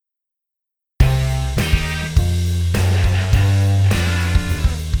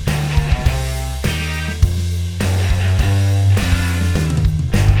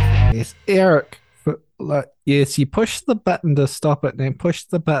Eric, like, yes, you push the button to stop it, and then push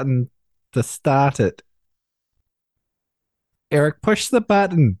the button to start it. Eric, push the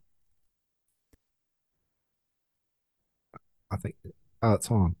button. I think. Oh, it's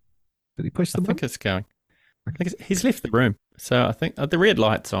on. Did he push I the think button? it's going. I Okay. think he's left the room. So I think the red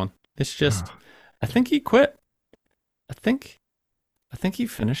light's on. It's just, Oh, I think he quit. I think, I think he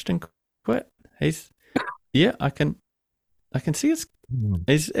finished and quit. He's, yeah, I can see hmm.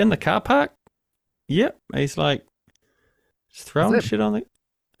 he's in the car park. Yep. He's like, just Is throwing that shit on the,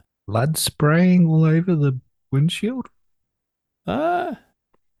 blood spraying all over the windshield? uh,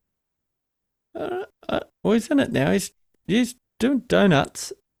 well, he's in it now. He's doing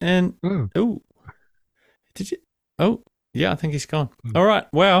donuts and, Oh, oh, did you, oh, yeah, I think he's gone. hmm. All right.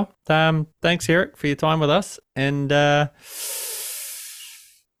 Well, thanks, Eric, for your time with us. And, What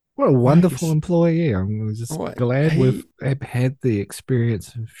a I wonderful guess employee. I'm just what glad we've he had the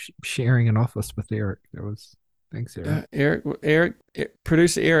experience of sharing an office with Eric. Thanks, Eric.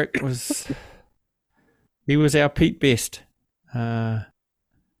 Producer Eric was he was our Pete Best, uh,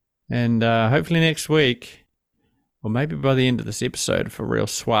 and hopefully next week, or maybe by the end of this episode, for real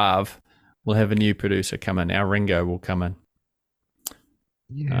suave, we'll have a new producer come in. Our Ringo will come in.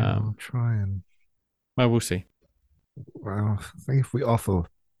 Yeah, I'll Um, try and. well, we'll see. Well, I think if we offer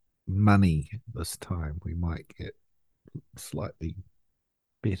money this time, we might get slightly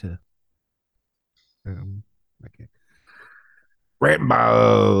better. Um, okay.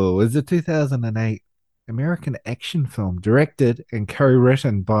 Rambo is a 2008 American action film directed and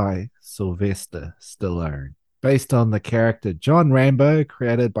co-written by Sylvester Stallone, based on the character John Rambo,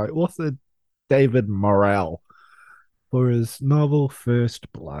 created by author David Morrell for his novel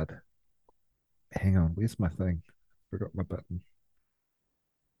First Blood. Hang on, where's my thing? Forgot my button.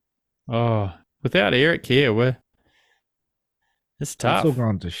 Oh, without Eric here, it's Oh, it's all tough.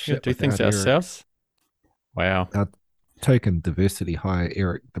 gone to We got shit to do things without Eric. ourselves. Wow. Our token diversity hire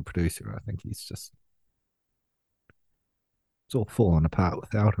Eric, the producer. I think he's just it's all falling apart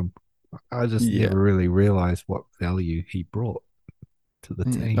without him. I just Yeah. never really realized what value he brought to the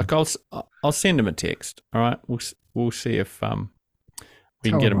team. Look, I'll send him a text. All right, we'll see if we can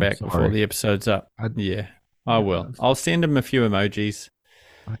Tell get him him I'm back before sorry. the episode's up. I Yeah, I yeah, will. I'll send him a few emojis.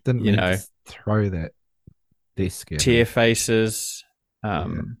 I didn't You mean to know, throw that desk at tear him. faces, Yeah.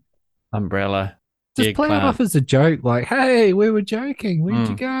 umbrella, Just play it eggplant. off as a joke, like, "Hey, we were joking. Where'd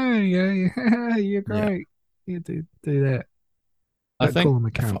you Mm, go? Yeah, you're yeah, great. You do that. I Don't call think him a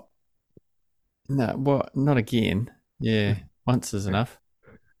if cunt." no, well, not again. Yeah, once is enough.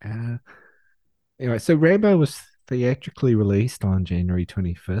 Uh, anyway, so Rambo was theatrically released on January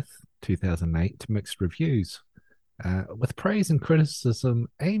 25th, 2008, to mixed reviews, with praise and criticism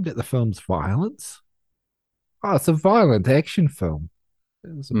aimed at the film's violence. Oh, it's a violent action film.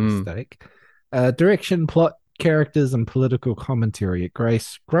 It was a Mm, mistake. Direction, plot, characters, and political commentary. It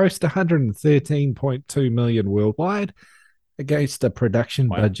grossed 113.2 million worldwide against a production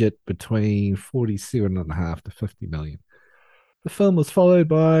wow. budget between 47.5 to 50 million. The film was followed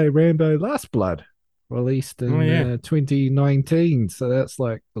by Rambo Last Blood, released Oh in yeah. 2019. So that's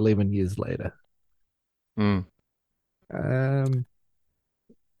like 11 years later. Mm, Um,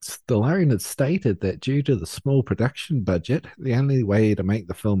 Stallone had stated that due to the small production budget, the only way to make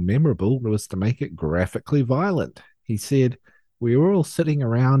the film memorable was to make it graphically violent. He said, "We were all sitting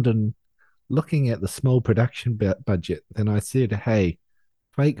around and looking at the small production budget. Then I said, hey,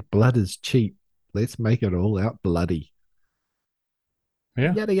 fake blood is cheap. Let's make it all out bloody."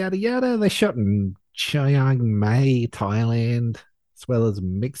 yeah. Yada, yada, yada. They shot in Chiang Mai, Thailand, as well as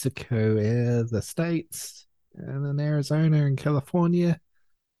Mexico, the States, and then Arizona and California,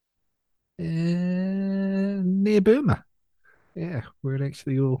 and near Burma. Yeah, where it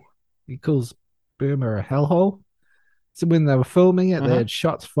actually all, he calls Burma a hellhole. So when they were filming it, Uh they huh. had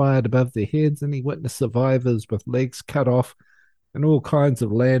shots fired above their heads, and he witnessed survivors with legs cut off and all kinds of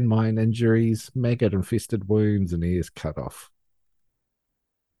landmine injuries, maggot infested wounds, and ears cut off.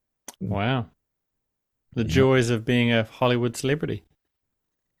 Wow. The Yeah. joys of being a Hollywood celebrity.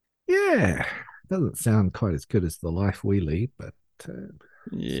 Yeah. Doesn't sound quite as good as the life we lead, but I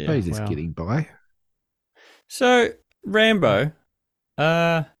Yeah. suppose it's Well. getting by. So Rambo.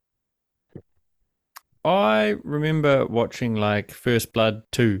 Uh, I remember watching like First Blood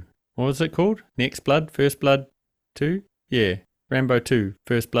 2. What was it called? Next Blood? First Blood 2? Yeah. Rambo 2.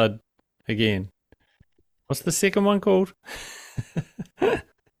 First Blood again. What's the second one called?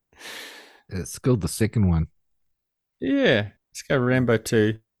 It's called the second one. Yeah. Let's go Rambo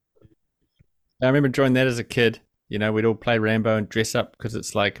 2. I remember enjoying that as a kid. You know, we'd all play Rambo and dress up because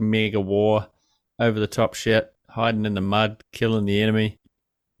it's like mega war, over the top shit, hiding in the mud, killing the enemy.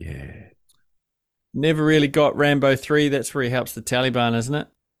 Yeah. Never really got Rambo 3. That's where he helps the Taliban, isn't it?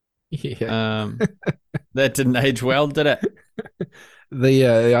 Yeah. Um, that didn't age well, did it?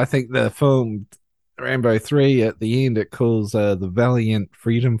 I think the film Rambo 3 at the end it calls the valiant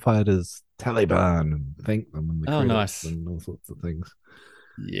freedom fighters Taliban and thank them in the Oh, credits nice. and all sorts of things.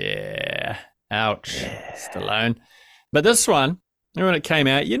 Yeah. Ouch, Yeah. Stallone. But this one, when it came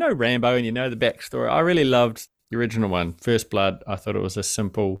out, you know Rambo and you know the backstory. I really loved the original one, First Blood. I thought it was a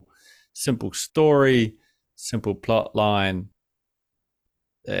simple story, simple plot line.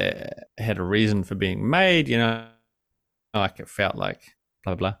 Had a reason for being made, like it felt like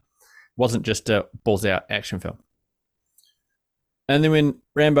blah blah. Wasn't just a balls out action film. And then when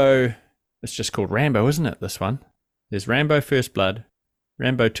Rambo, it's just called Rambo, isn't it? This one. There's Rambo First Blood,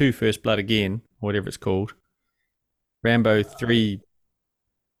 Rambo 2 First Blood again, whatever it's called, Rambo 3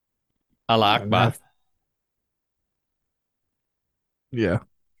 Allah Akbar, Enough. Yeah.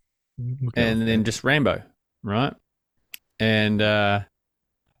 We'll go with and then that. just Rambo, right? And I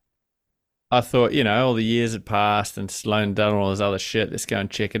thought, all the years had passed and Stallone done all this other shit. Let's go and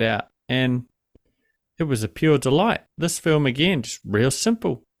check it out. And it was a pure delight. This film, again, just real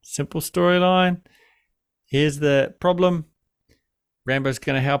simple. Simple storyline. Here's the problem. Rambo's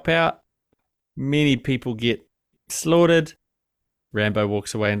going to help out. Many people get slaughtered. Rambo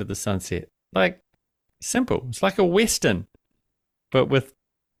walks away into the sunset. Like, simple. It's like a Western, but with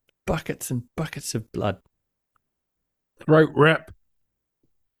buckets and buckets of blood. Throat rip.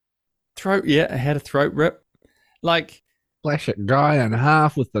 I had a throat rip. Like, Slash a guy in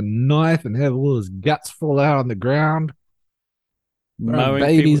half with the knife and have all his guts fall out on the ground. Throwing mowing people,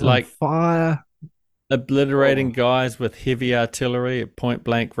 babies on like fire. obliterating Oh, guys with heavy artillery at point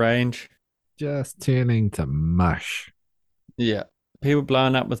blank range. just turning to mush. Yeah. People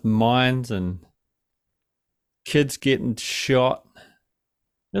blowing up with mines and kids getting shot.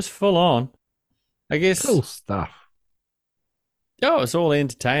 Just full on. I Cool guess, stuff. it was all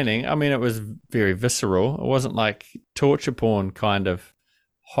entertaining. I mean, it was very visceral. It wasn't like torture porn kind of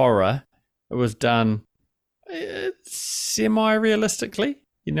horror. It was done semi realistically.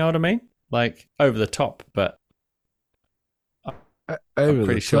 You know what I mean? Like over the top, but I'm Over the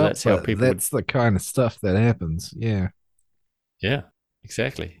pretty sure top, that's how but people would. that's the kind of stuff that happens. Yeah. Yeah,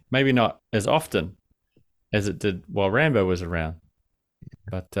 exactly. Maybe not as often as it did while Rambo was around,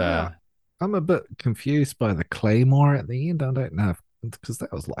 but Uh, I'm a bit confused by the claymore at the end. I don't know because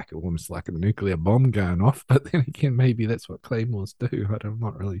that was like almost like a nuclear bomb going off. But then again, maybe that's what claymores do. I'm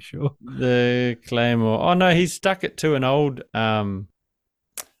not really sure. the Claymore. Oh no, he stuck it to an old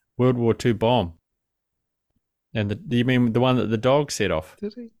World War II bomb. And you mean the one that the dog set off?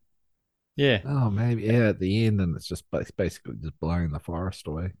 Did he? Yeah. Oh, maybe yeah. At the end, and it's just basically just blowing the forest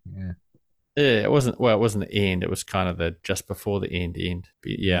away. Yeah. Yeah, it wasn't. Well, it wasn't the end. It was kind of the just before the end.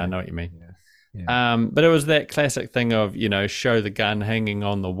 But yeah, I Yeah. know what you mean. Yeah. Yeah. But it was that classic thing of show the gun hanging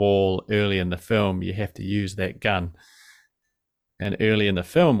on the wall early in the film. You have to use that gun, and early in the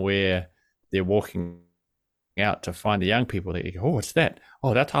film where they're walking out to find the young people, they go, "Oh, what's that?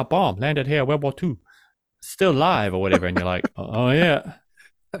 Oh, that's our bomb landed here, World War II, still live or whatever." And you're like, "Oh yeah."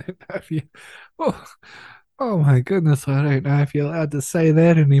 I don't know if you. Oh, oh my goodness! I don't know if you're allowed to say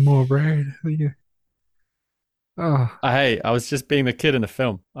that anymore, Brad. Oh, Hey, I was just being the kid in the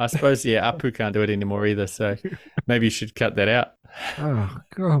film. I suppose, yeah, Apu can't do it anymore either, so maybe you should cut that out. oh,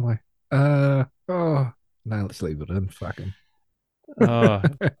 God, my. Oh, no, let's leave it in. Fucking. Oh,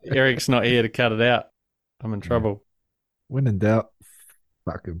 Eric's not here to cut it out. I'm in Yeah. trouble. When in doubt,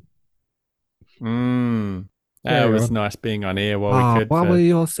 fucking Mm. It carry was on. nice being on air while we Oh, could what were for.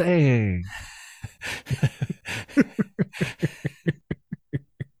 you saying?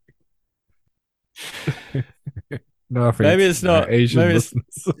 No Maybe offense it's to our not. Asian Maybe it's.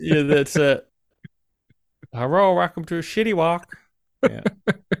 listeners. Yeah, that's it. Hello, welcome to a shitty walk. Yeah.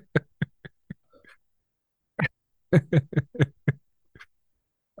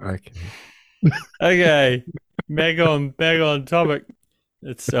 Okay. Okay. Back on topic.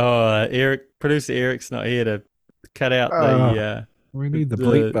 It's Eric, producer Eric's not here to cut out the Oh, we need the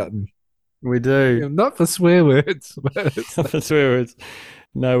bleep the button. we do. Yeah, not for swear words, but it's like That's where it's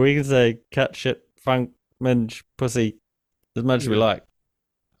no, we can say cut shit, funk, minge, pussy as much as we yeah. like.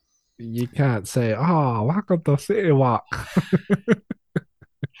 You can't say, "Oh, welcome to City Walk."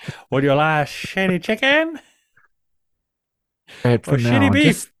 What do you like, shitty chicken Bad or for shitty now.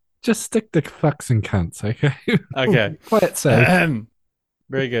 beef? Just stick to fucks and cunts, okay? Okay. Play it safe.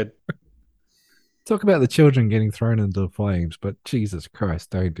 Very good. Talk about the children getting thrown into the flames, but Jesus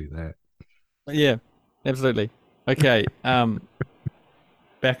Christ, don't do that. Yeah, absolutely. Okay.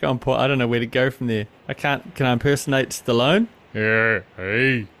 Back on point. I don't know where to go from there. I can't. Can I impersonate Stallone? Yeah.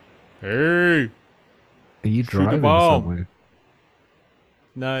 Hey. Hey. Are you Shoot a driving bomb. somewhere?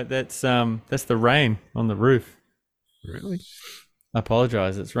 No, that's the rain on the roof. Really? I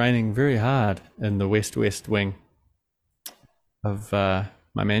apologise. It's raining very hard in the west wing of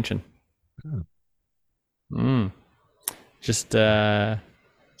my mansion. Oh, Mm. Just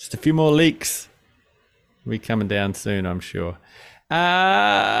just a few more leaks. We coming down soon, I'm sure.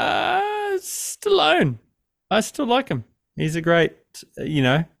 Stallone. I still like him. He's a great,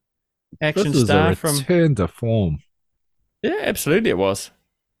 this action was a star from. return to form Yeah, absolutely, it was.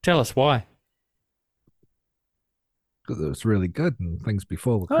 Tell us why. because it was really good and things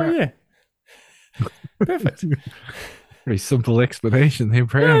before the Oh crap. yeah, perfect. Pretty simple explanation there, Yeah,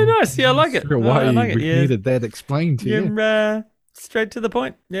 Brown. nice. Yeah, I Not like it. sure No, why I like you it. Yeah, needed that explained to you. you're straight to the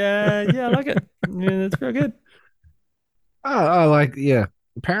point. Yeah, yeah, I like it. Yeah, that's real good. I like, yeah.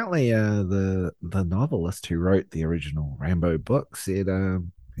 Apparently, the novelist who wrote the original Rambo book said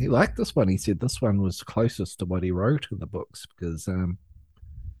he liked this one. He said this one was closest to what he wrote in the books because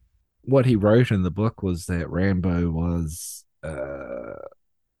what he wrote in the book was that Rambo was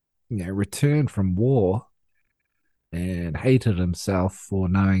returned from war and hated himself for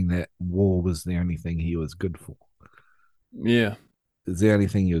knowing that war was the only thing he was good for. Yeah, It's the only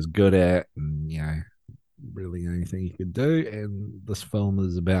thing he was good at, and really the only thing he could do. And this film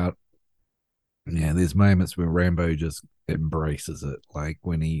is about, there's moments where Rambo just embraces it, like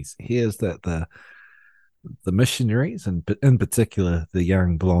when he hears that the missionaries, and in particular the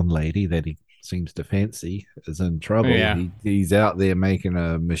young blonde lady that he seems to fancy, is in trouble. yeah, He's out there making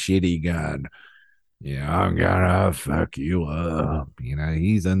a machete gun. Yeah, I'm gonna fuck you up.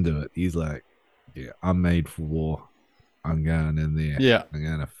 He's into it. He's like, yeah, I'm made for war. I'm going in there. yeah. I'm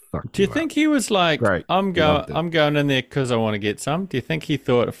gonna fuck Do you you up. think he was like, Great. Loved it. I'm going in there because I want to get some? Do you think he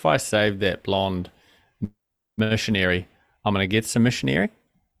thought if I save that blonde missionary, I'm going to get some missionary? Do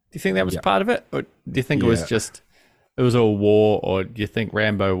you think that was Yeah. part of it, or do you think it was Yeah. just it was all war, or do you think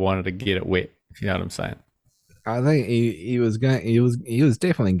Rambo wanted to get it wet? If you know what I'm saying? I think he was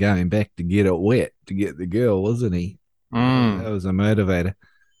definitely going back to get it wet to get the girl, wasn't he? That Mm. was a motivator.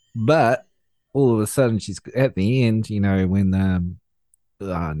 But all of a sudden she's at the end, when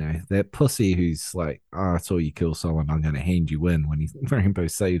oh no, that pussy who's like, oh, I saw you kill someone, I'm gonna hand you in when he Rainbow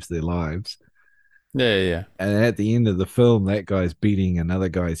saves their lives. Yeah, yeah, yeah. And at the end of the film, that guy's beating another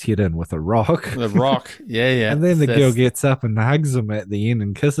guy's head in with a rock. The Rock. Yeah, yeah. And then the girl That's gets up and hugs him at the end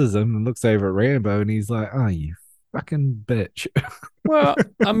and kisses him and looks over at Rambo and he's like, oh, you fucking bitch. well.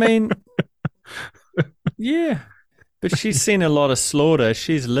 I mean, yeah, but she's seen a lot of slaughter.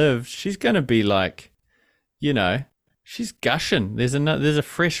 She's lived. She's going to be like, you know, she's gushing. There's a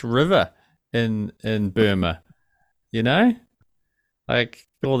fresh river in Burma. You know, like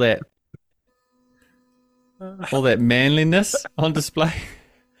all that manliness on display.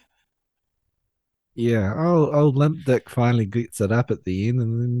 Yeah, old Limp Dick finally gets it up at the end,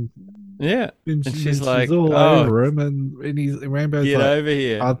 and then Yeah, and she's she's like, all "Oh, over him, and Rambo's get like, over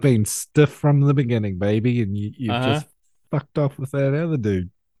here." "I've been stiff from the beginning, baby, and you've Uh huh. just fucked off with that other dude."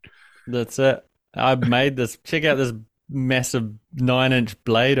 That's it. I made this. Check out this massive 9-inch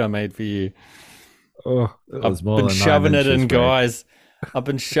blade I made for you. Oh, it I've was more been than nine shoving it inches, in bro. guys. I've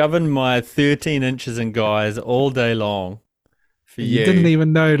been shoving my 13 inches in guys all day long for And you didn't you.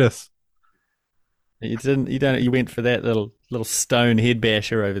 even notice. You didn't. You don't. You went for that little stone head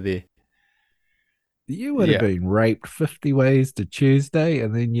basher over there. You would have Yeah. been raped 50 ways to Tuesday,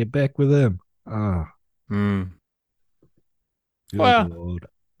 and then you're back with him. Oh, Hmm. good Well, lord.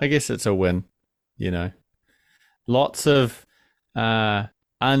 I guess it's a win. You know, lots of uh,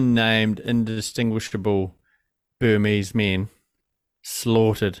 unnamed, indistinguishable Burmese men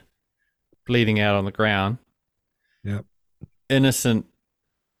slaughtered, bleeding out on the ground. Yep. Innocent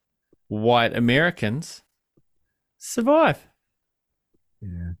white Americans survive.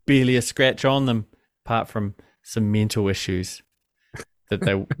 Yeah. Barely a scratch on them, apart from some mental issues that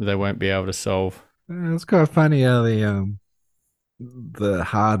they won't be able to solve. It's quite funny how the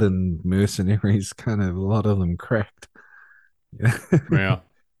hardened mercenaries kind of a lot of them cracked. Yeah. Yeah.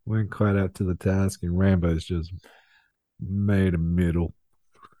 Weren't quite up to the task, and Rambo's just made a middle.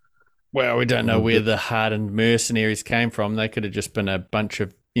 Well, we don't know Loved where it. the hardened mercenaries came from. They could have just been a bunch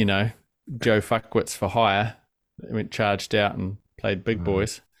of, Joe Fuckwits for hire. They went charged out and played big Uh,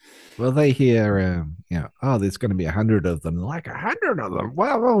 boys. well, they hear, oh, there's going to be 100 of them. Like 100 of them.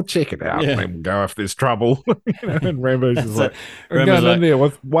 Well, we'll check it out and Yeah. then we'll go if there's trouble. And Rambo's just That's it. like, I'm Remember's going in like, there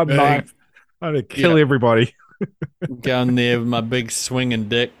with one hey, knife. I'm going to kill yeah, everybody. going there with my big swinging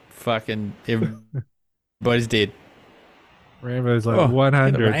dick. Fucking everybody's dead. Rambo's like Oh, yeah, the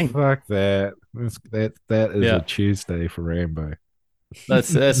 100. rain. Fuck that. That is a Yeah. Tuesday for Rambo.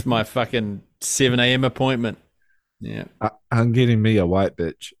 That's my fucking 7 a.m. appointment. Yeah. I'm getting me a white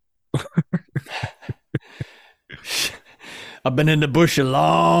bitch. I've been in the bush a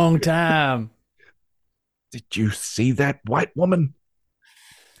long time. Did you see that white woman?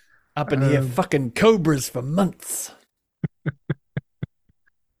 I've been here Um, fucking cobras for months.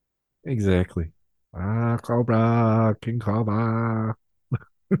 exactly. Ah, Cobra, King Cobra.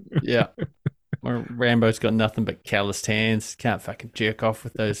 Yeah. Or Rambo's got nothing but calloused hands. Can't fucking jerk off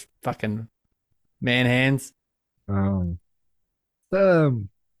with those fucking man hands. Um, um,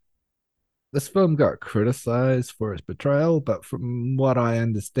 this film got criticized for its portrayal, but from what I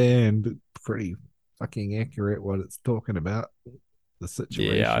understand, it's pretty fucking accurate what it's talking about. The Yeah,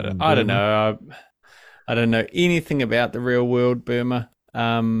 situation in I don't Burma. know. I don't know anything about the real world Burma.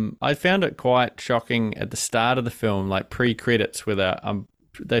 I found it quite shocking at the start of the film, like pre-credits, where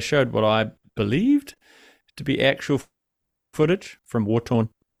they showed what I believed to be actual footage from war-torn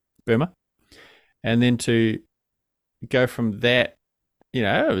Burma, and then to go from that,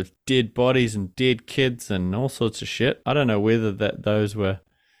 it was dead bodies and dead kids and all sorts of shit. I don't know whether those were.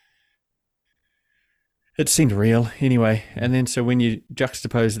 It seemed real anyway. And then so when you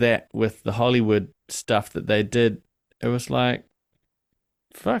juxtapose that with the Hollywood stuff that they did, it was like,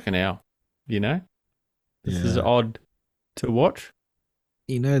 fucking hell, you know? This is Yeah. odd to watch.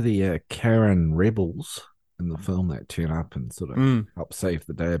 You know the Karen rebels in the film that turn up and sort of Mm. help save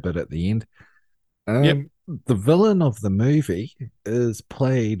the day a bit at the end. Yep. The villain of the movie is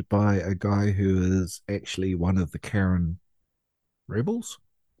played by a guy who is actually one of the Karen rebels,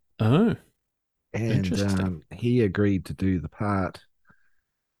 Oh, and interesting. he agreed to do the part.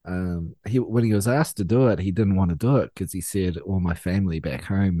 He when he was asked to do it, he didn't want to do it because he said all my family back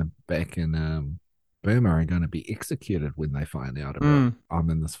home and back in Burma are going to be executed when they find out about Mm. I'm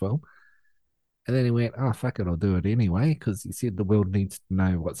in this film. And then he went, "Oh fuck it, I'll do it anyway," because he said the world needs to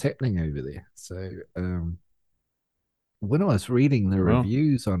know what's happening over there. So when I was reading the Well,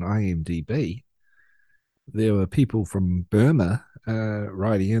 reviews on IMDb, there were people from Burma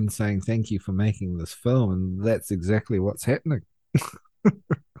writing in saying thank you for making this film, and that's exactly what's happening.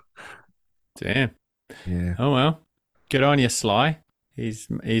 damn. Yeah, Oh well. Good on you, Sly. He's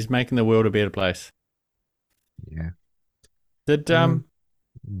making the world a better place. yeah. Did Um, um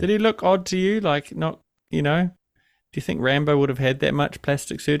did he look odd to you? Like not do you think Rambo would have had that much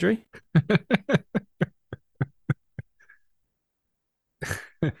plastic surgery?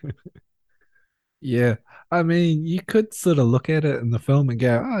 yeah. I mean, you could sort of look at it in the film and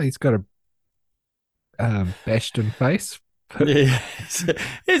go, "Oh, he's got a bashed in face," but Yeah.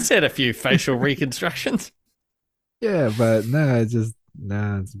 It's had a few facial reconstructions. yeah, but no, it's just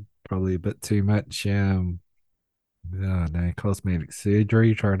no, it's probably a bit too much. Oh no, cosmetic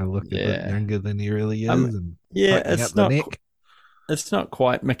surgery, trying to look a bit Yeah. younger than he really Um is, and yeah, tightening up the neck. it's not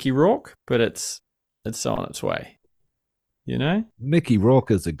quite Mickey Rourke, but it's on its way, you know? Mickey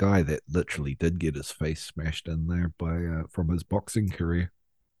Rourke is a guy that literally did get his face smashed in there by from his boxing career,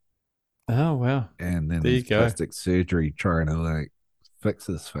 Oh well. and then There you his go. plastic surgery trying to like fix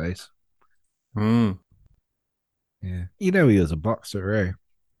his face. Mm. Yeah, you know he was a boxer, eh?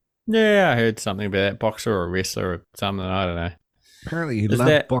 Yeah, I heard something about that boxer or wrestler or something. I don't know. Apparently he Is loved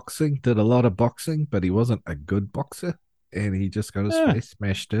that boxing, did a lot of boxing, but he wasn't a good boxer, and he just got his uh, face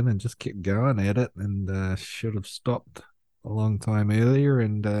smashed in and just kept going at it, and should have stopped a long time earlier,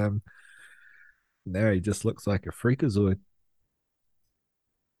 and now he just looks like a freakazoid.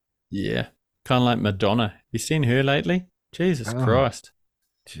 yeah. Kind of like Madonna. You seen her lately? Jesus Oh, Christ.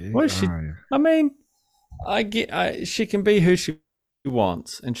 gee, What is she? oh, I mean, she can be who she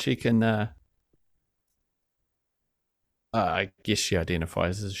wants and she can I guess she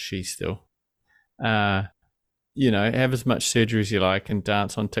identifies as she still. Uh have as much surgery as you like and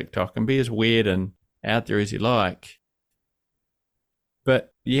dance on TikTok and be as weird and out there as you like.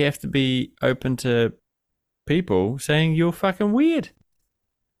 But you have to be open to people saying you're fucking weird.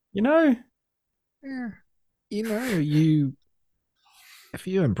 You know? yeah. You know, you if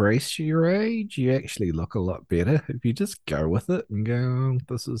you embrace your age, you actually look a lot better. If you just go with it and go, oh,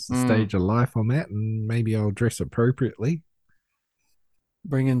 this is the Mm. stage of life I'm at, and maybe I'll dress appropriately.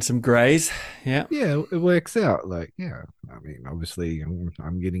 Bring in some greys. Yeah. Yeah, it works out. Like, yeah, I mean, obviously,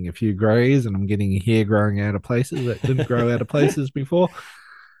 I'm getting a few grays and I'm getting hair growing out of places that didn't grow out of places before.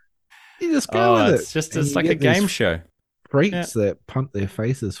 You just go Oh, with it. And it's you like a get game these show. Yeah. freaks that pump their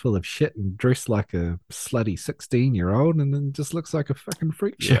faces full of shit and dress like a slutty 16-year-old and then just looks like a fucking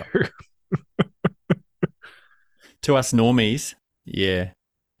freak show. Yeah. To us normies, yeah.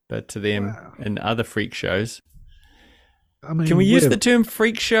 But to them Wow. and other freak shows. I Can we mean, use we're the term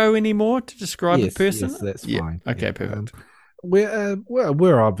freak show anymore to describe a yes, person? yes, that's Yeah. fine. Yeah. Okay, perfect.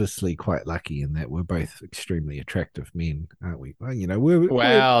 we're obviously quite lucky in that we're both extremely attractive men, aren't we? Well, we're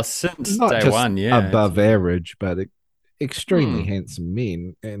Wow, since not day just one, yeah. above average, but extremely Hmm. handsome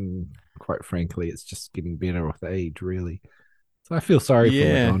men, and quite frankly, it's just getting better with age, really. So I feel sorry for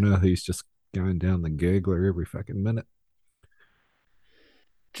Yeah. Madonna, who's just going down the gurgler every fucking minute.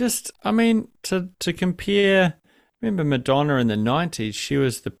 Just, I mean, to compare, remember Madonna in the 90s, she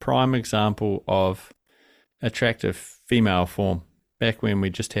was the prime example of attractive female form back when we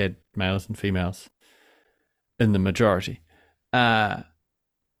just had males and females in the majority. Uh,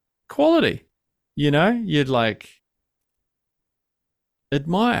 Quality, you'd like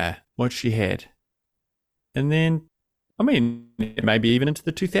admire what she had. And then, I mean, maybe even into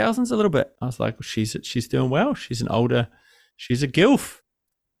the 2000s a little bit. I was like, well, she's doing well. She's a gilf,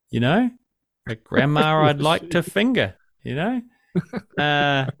 you know, a grandma Was I'd like she? to finger, you know.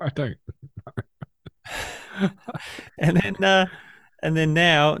 Uh, I don't. and then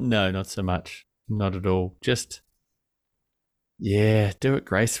now, no, not so much, not at all. Just yeah, do it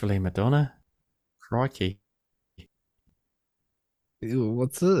gracefully, Madonna. Crikey.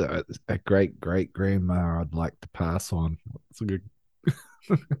 What's a great great grandma I'd like to pass on? It's a good.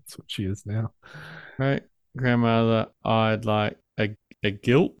 That's what she is now. Right, grandmother, I'd like a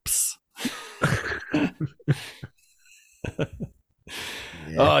gilps.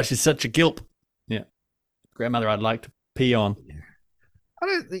 Yeah, Oh, she's such a gilp. Yeah, grandmother, I'd like to pee on. yeah. I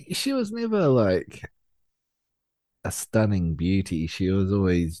don't think she was never like a stunning beauty. She was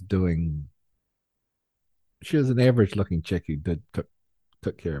always doing. She was an average looking chick who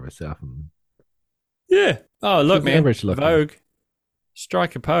took care of herself, and Yeah. Oh, she look, was man, average looking. Vogue,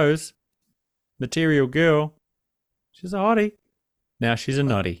 strike a pose, material girl. She's a hottie. Now she's a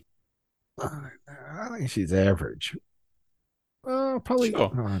naughty. I think she's average. Probably, I Sure,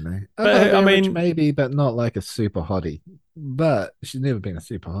 don't know, above but I average mean, maybe, but not like a super hottie. But she's never been a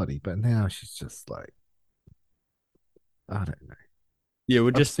super hottie. But now she's just like, I don't know, yeah,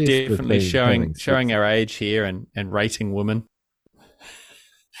 we're just obsessed with definitely being showing feeling showing sexy. our age here and rating women.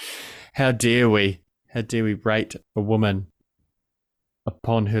 How dare we? How dare we rate a woman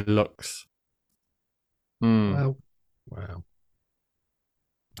upon her looks? Hmm. Well, wow,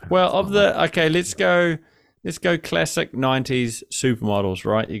 Well, it's of not like the okay, let's go classic '90s supermodels.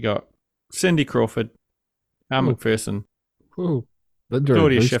 Right, you got Cindy Crawford, Al oh, McPherson, oh, Linda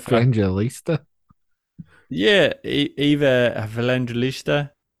Claudia Schiffer. Evangelista, Yeah, Eva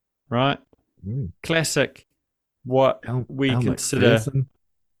Evangelista, right? mm, Classic, what we Al consider, McPherson,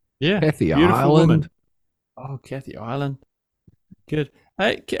 yeah, Kathy beautiful woman. Ireland. Oh, Kathy Ireland. Good.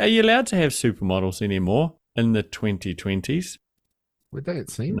 Hey, are you allowed to have supermodels anymore in the 2020s? We don't Don't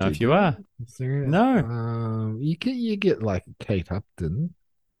seem know to, if you do we? are. Is there, No. you get like Kate Upton.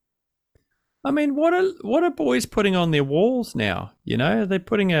 I mean, what are boys putting on their walls now? They're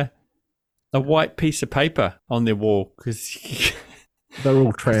putting a white piece of paper on their wall because They're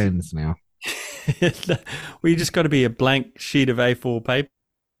all trans now. well, you just got to be a blank sheet of A4 paper,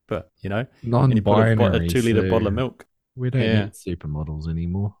 and you put a Non-binary, 2 liter bottle of so milk. we don't Yeah. need supermodels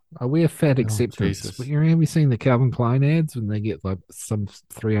anymore. We have fat Oh acceptance. But Jesus. have you seen the Calvin Klein ads when they get like some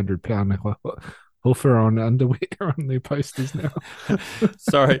 300 pound hoofer on underwear on their posters now?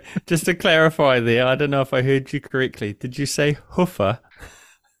 Sorry, just to clarify there, I don't know if I heard you correctly. Did you say hoofer?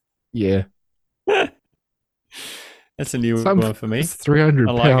 Yeah, That's a new some one for me. three I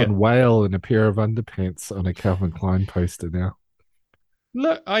hundred like pound it. whale in a pair of underpants on a Calvin Klein poster now.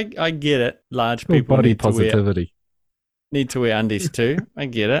 Look, I get it. It's Large called people body need to wear positivity. undies too. I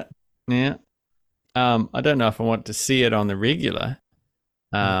get it. Yeah. I don't know if I want to see it on the regular.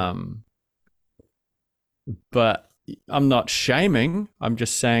 Um, but I'm not shaming. I'm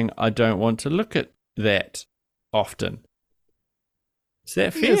just saying I don't want to look at that often. Is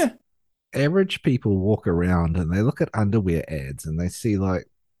that Thing is, fair? average people walk around and they look at underwear ads and they see like,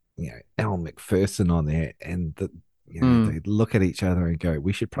 Al McPherson on there, and Mm. they look at each other and go,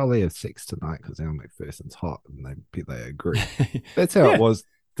 "We should probably have sex tonight because Al McPherson's hot," and they agree. That's how it Yeah, was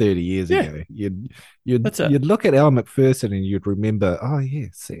 30 years yeah. ago. You'd That's it. you'd look at Al McPherson and you'd remember, oh yeah,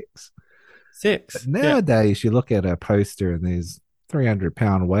 sex. But Sex. Yeah. nowadays, you look at a poster and there's 300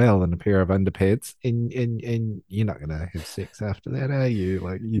 pound whale and a pair of underpants, and you're not going to have sex after that, are you?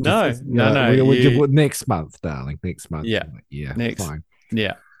 Like, you just, No, no, like, no. next month, darling, next month. Yeah. I'm like, yeah, Next. fine,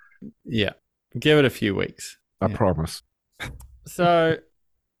 Yeah. Yeah. Give it a few weeks. I Yeah. promise. So,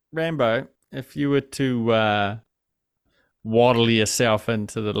 Rambo, if you were to waddle yourself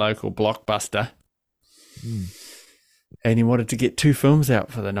into the local blockbuster Mm. and you wanted to get two films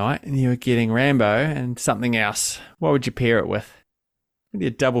out for the night and you were getting Rambo and something else, what would you pair it with? What are you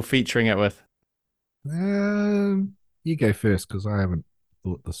double featuring it with? Um, You go first because I haven't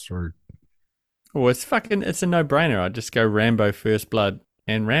thought this through. Oh, it's a no-brainer. I just go Rambo, First Blood,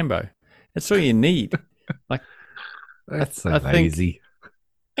 and Rambo. That's all you need. Like That's so I think lazy.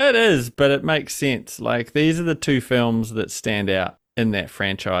 it is, but it makes sense. Like these are the two films that stand out in that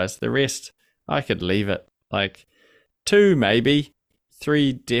franchise. The rest, I could leave it. Like two, maybe.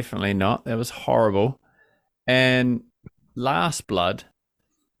 Three, definitely not. That was horrible. And Last Blood,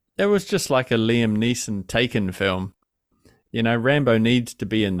 it was just like a Liam Neeson Taken film. You know, Rambo needs to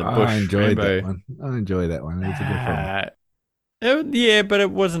be in the I bush. enjoyed that Rambo, one. I enjoy that one. It was a good film. ah, yeah, but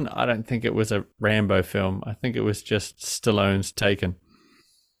it wasn't. I don't think it was a Rambo film. I think it was just Stallone's Taken.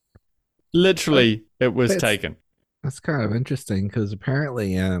 But Literally, it was that's taken. that's kind of interesting because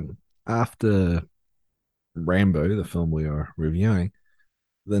apparently, after Rambo, the film we are reviewing,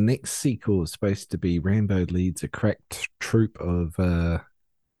 the next sequel is supposed to be Rambo leads a crack troop of I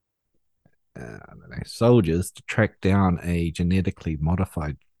don't know soldiers to track down a genetically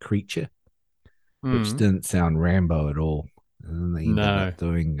modified creature, which Mm, didn't sound Rambo at all. And then they ended no. up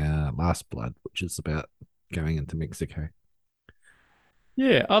doing Last Blood, which is about going into Mexico.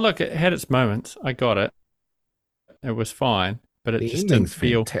 Yeah. Oh, look, it had its moments. I got it. It was fine, but it The just didn't ending's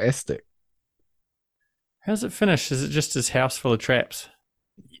feel. fantastic. How's it finish? Is it just his house full of traps?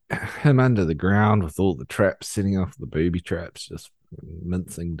 Him under the ground with all the traps, setting off the booby traps, just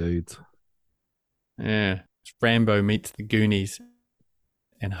mincing dudes. Yeah. It's Rambo meets the Goonies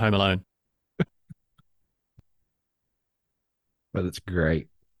and Home Alone. But it's great.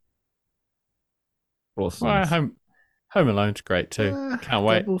 Awesome. Well, Home Alone's great too. Can't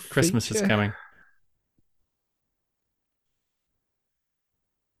wait. Double Christmas is feature. coming.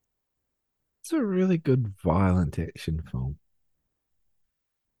 It's a really good violent action film.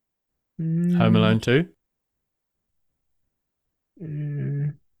 Home Mm, Alone 2.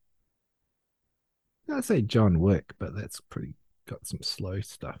 mm, I'd say John Wick, but that's pretty got some slow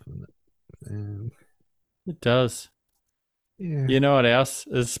stuff in it. It does. Yeah, You know what else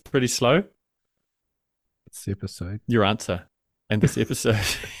is pretty slow? this episode. Your answer. And this episode.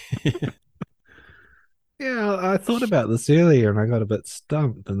 Yeah, I thought about this earlier and I got a bit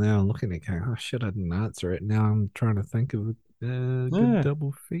stumped, and now I'm looking at it going, oh shit, I didn't answer it. Now I'm trying to think of a good Yeah.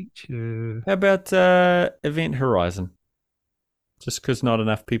 double feature. How about Event Horizon? Just because not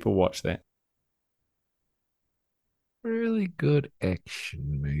enough people watch that. Really good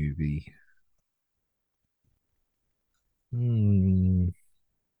action movie. Hmm.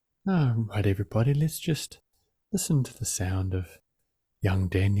 All right, everybody, let's just listen to the sound of young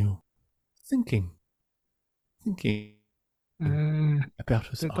Daniel thinking, thinking Uh, about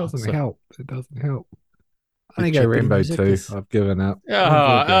his that doesn't answer. help. That doesn't help. I The think I go Jeopardy Rambo music 2. is. I've given up. I'll go Oh,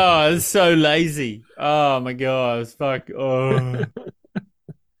 Rambo oh, 2. it's so lazy. Oh my god, it's fuck. Oh,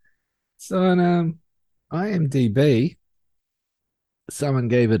 So on IMDb, someone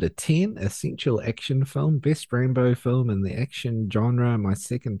gave it a 10, essential action film, best Rambo film in the action genre, my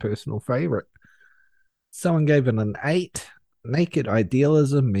second personal favorite. Someone gave it an 8, naked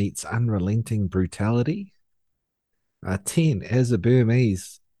idealism meets unrelenting brutality. A 10, as a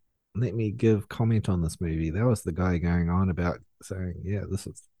Burmese, let me give comment on this movie. That was the guy going on about saying, yeah, this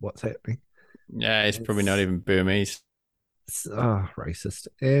is what's happening. yeah, it's probably not It's, even Burmese. racist.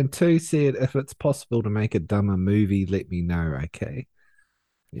 And 2 said, if it's possible to make a dumber movie, let me know, okay?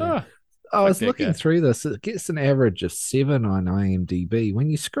 Yeah. Oh, I fuck was that looking guy. through this. It gets an average of 7 on IMDb. When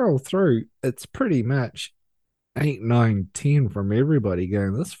you scroll through, it's pretty much 8, 9, 10 from everybody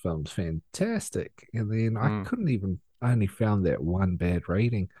going, this film's fantastic. And then I Mm. couldn't even, I only found that one bad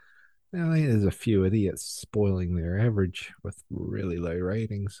rating. I think there's a few idiots spoiling their average with really low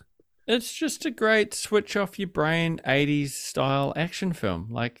ratings. It's just a great switch off your brain 80s style action film.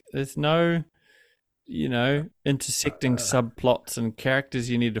 Like, there's no, intersecting Uh, subplots and characters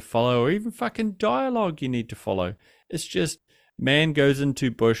you need to follow, or even fucking dialogue you need to follow. It's just man goes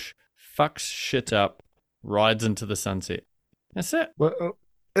into bush, fucks shit up, rides into the sunset. That's it. well,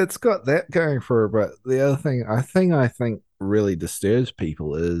 it's got that going for it, but the other thing I think really disturbs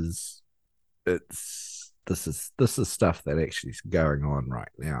people is this is stuff that actually is going on right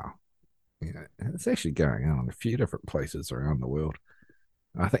now. Yeah, it's actually going on in a few different places around the world.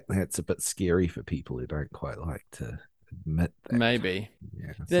 I think that's a bit scary for people who don't quite like to admit that. Maybe.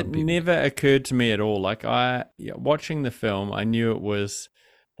 Yeah, That some people. never occurred to me at all. Like, watching the film, I knew it was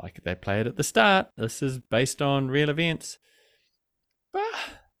like they play it at the start. This is based on real events. But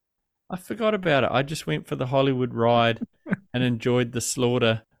I forgot about it. I just went for the Hollywood ride and enjoyed the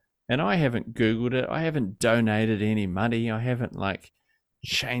slaughter. And I haven't Googled it. I haven't donated any money. I haven't like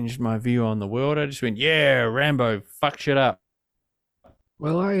changed my view on the world. I just went, yeah, Rambo, fuck shit up.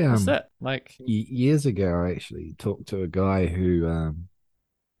 Well, I What's that? Like, years ago I actually talked to a guy who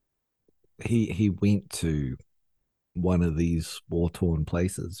he went to one of these war torn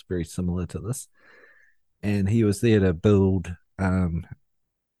places, very similar to this, and he was there to build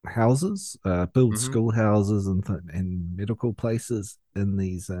houses, build mm-hmm. schoolhouses and medical places in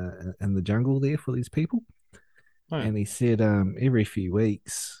these in the jungle there for these people. Oh, yeah. And he said every few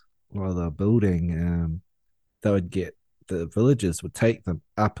weeks while they're building, they would get the villagers would take them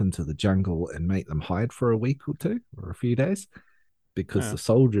up into the jungle and make them hide for a week or two or a few days Oh, because yeah. the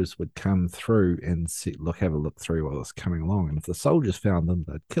soldiers would come through and have a look through while it's coming along. And if the soldiers found them,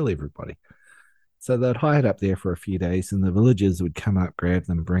 they'd kill everybody. So they'd hide up there for a few days, and the villagers would come up, grab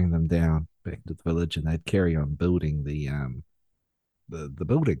them, bring them down back to the village, and they'd carry on building the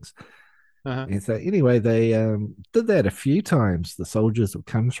buildings. Uh-huh. And so anyway, they did that a few times. The soldiers would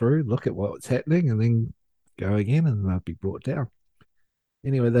come through, look at what's happening, and then go again, and they'd be brought down.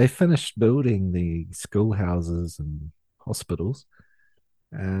 Anyway, they finished building the schoolhouses and hospitals,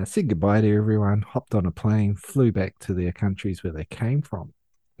 said goodbye to everyone, hopped on a plane, flew back to their countries where they came from.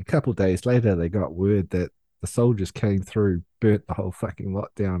 A couple of days later, they got word that the soldiers came through, burnt the whole fucking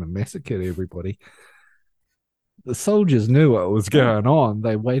lot down, and massacred everybody. The soldiers knew what was Oh, going on.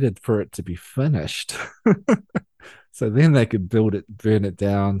 They waited for it to be finished. So then they could build it, burn it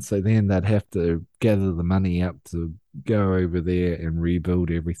down. So then they'd have to gather the money up to go over there and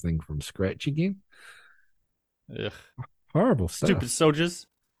rebuild everything from scratch again. ugh. Horrible Stupid stuff. soldiers.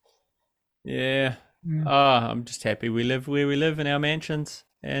 Yeah. Yeah. I'm just happy we live where we live in our mansions.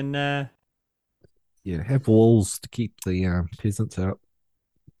 And Yeah, have walls to keep the peasants out.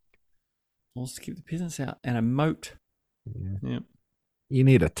 also keep the peasants out and a moat. Yeah. Yeah. You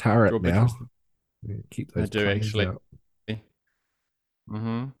need a turret Drawbridges. now. Yeah, keep I those do planes actually. out.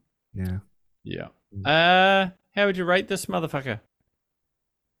 Mm-hmm. Yeah. Yeah. Mm. How would you rate this motherfucker?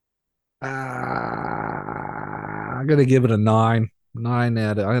 I'm gonna give it a 9. I'm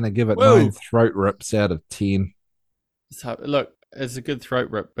gonna give it nine Whoa! throat rips out of 10. So, look, it's a good throat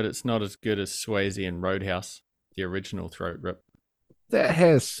rip, but it's not as good as Swayze and Roadhouse, the original throat rip. That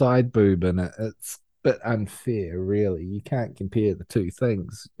has side boob in it. It's a bit unfair, really. You can't compare the two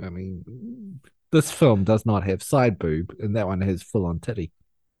things. I mean, this film does not have side boob, and that one has full on titty.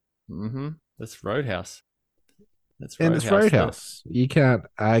 Mm-hmm. That's Roadhouse. That's And it's Roadhouse. Roadhouse. You can't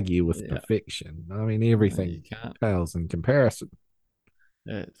argue with Yeah, perfection. I mean, no, everything you can't. pales in comparison.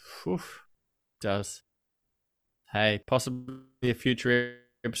 It oof, does. Hey, possibly a future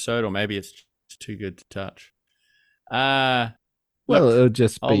episode, or maybe it's just too good to touch. Uh Well, look, it'll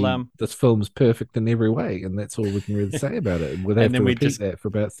just I'll be this film's perfect in every way, and that's all we can really say about it. We'll have and to then repeat that for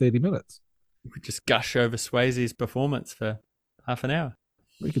about 30 minutes. we just gush over Swayze's performance for half an hour.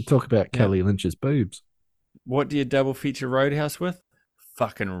 We could talk about Yeah. Kelly Lynch's boobs. What do you double feature Roadhouse with?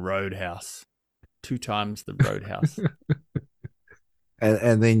 Fucking Roadhouse. 2 times the Roadhouse.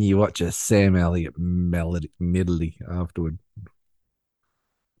 And then you watch a Sam Elliott medley afterward. With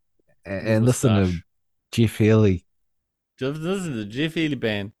a And listen to moustache. Jeff Healey. This is the Jeff Healy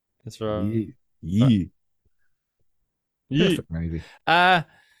band. That's right. Yeah, yeah. Yeah. Perfect movie. Uh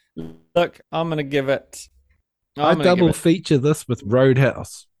look, I'm gonna give it. I I'm gonna give double it. feature this with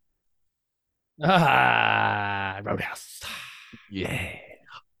Roadhouse. Roadhouse. Yeah.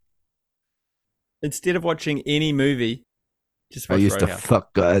 Instead of watching any movie, just I watch used to Roadhouse.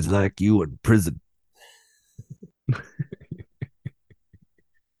 fuck guys like you in prison.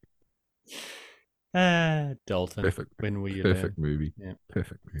 Dalton. Perfect. When will you Perfect learn? movie. Yeah.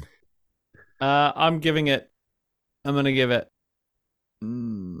 Perfect movie. I'm giving it. I'm gonna give it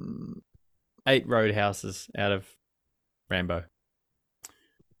 8 Roadhouses out of Rambo.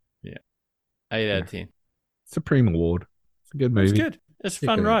 Yeah, 8 out Yeah. of 10. Supreme Award. It's a good It was movie. good. It's a Check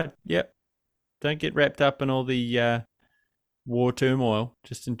fun it out. ride. Yep. Don't get wrapped up in all the war turmoil.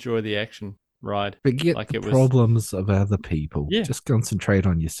 Just enjoy the action ride. Forget Like the it was. problems of other people. Yeah. Just concentrate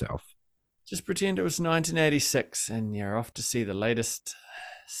on yourself. Just pretend it was 1986 and you're off to see the latest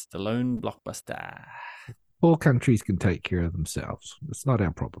Stallone blockbuster. Poor countries can take care of themselves. It's not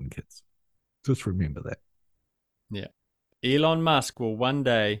our problem, kids. Just remember that. Yeah. Elon Musk will one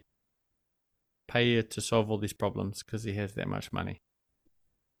day pay you to solve all these problems because he has that much money.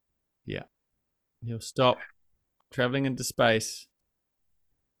 Yeah. He'll stop traveling into space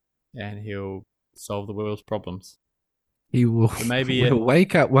and he'll solve the world's problems. He will So maybe we'll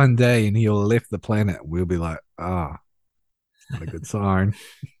wake up one day and he'll have left the planet. We'll be like, it's not a good sign. is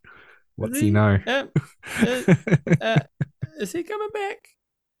What's he he know? uh, uh, is he coming back?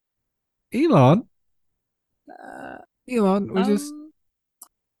 Elon, Uh, Elon, we just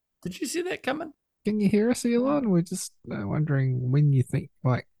did you see that coming? Can you hear us, Elon? We're just wondering when you think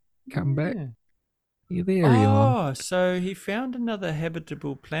might come back. Yeah. You there, Elon? Oh, so he found another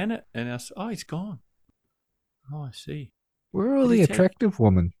habitable planet, and us. Oh, he's gone. Oh, I see. Where are all Did he the take? attractive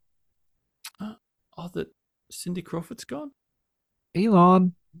women? Oh, that Cindy Crawford's gone.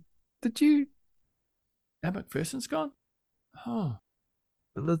 Elon, did you? Al McPherson's gone. Oh,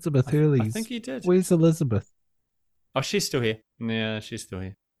 Elizabeth I think Hurley's. he did. Where's Elizabeth? Oh, she's still here. Yeah, she's still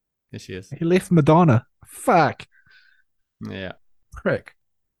here. Yes, she is. He left Madonna. Fuck. Yeah. Prick.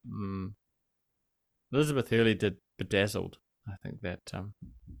 Mm. Elizabeth Hurley did Bedazzled. I think that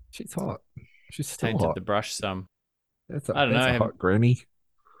She's hot. She's still tainted hot. the brush some. That's a I don't know. that's a I hot granny.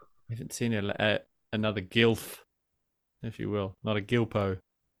 haven't seen another gilf, if you will, not a gilpo.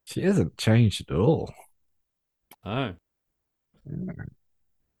 She hasn't changed at all. Oh, Yeah,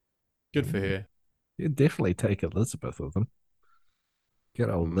 good for her. you'd definitely take Elizabeth with him. Get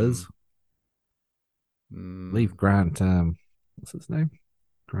old Mm, Liz. Leave mm. Grant. What's his name?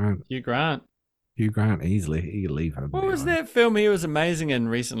 Grant. Hugh Grant. Hugh Grant easily. You leave him What was behind. that film he was amazing in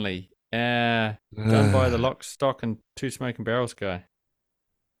recently? Done by the Lock, Stock, and Two Smoking Barrels guy.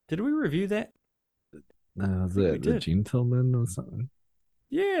 Did we review that? I Is think we it the did. gentleman or something?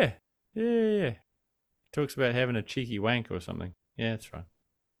 Yeah. Yeah, yeah, yeah. Talks about having a cheeky wank or something. Yeah, that's right.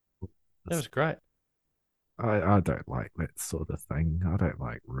 That was great. I don't like that sort of thing. I don't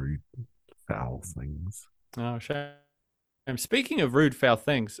like rude, foul things. Oh, shame. Speaking of rude, foul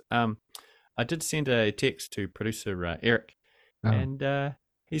things, I did send a text to producer Eric, Oh, and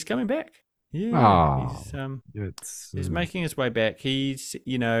he's coming back. Yeah, oh, it's. he's making his way back. He's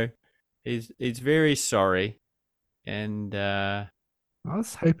very sorry, and I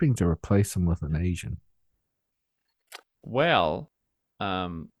was hoping to replace him with an Asian. well,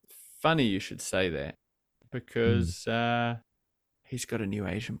 um, funny you should say that Mm. because he's got a new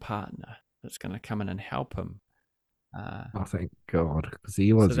Asian partner that's going to come in and help him. Uh, Oh, thank God, because he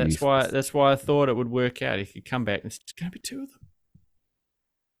so was useless. that's why I thought it would work out. He could come back, and it's going to be two of them.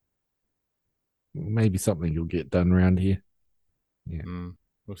 Maybe something you'll get done around here. Yeah.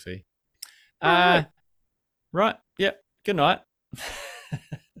 We'll see. All Uh, right. right. Yep. Good night.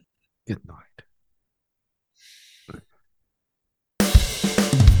 Good night.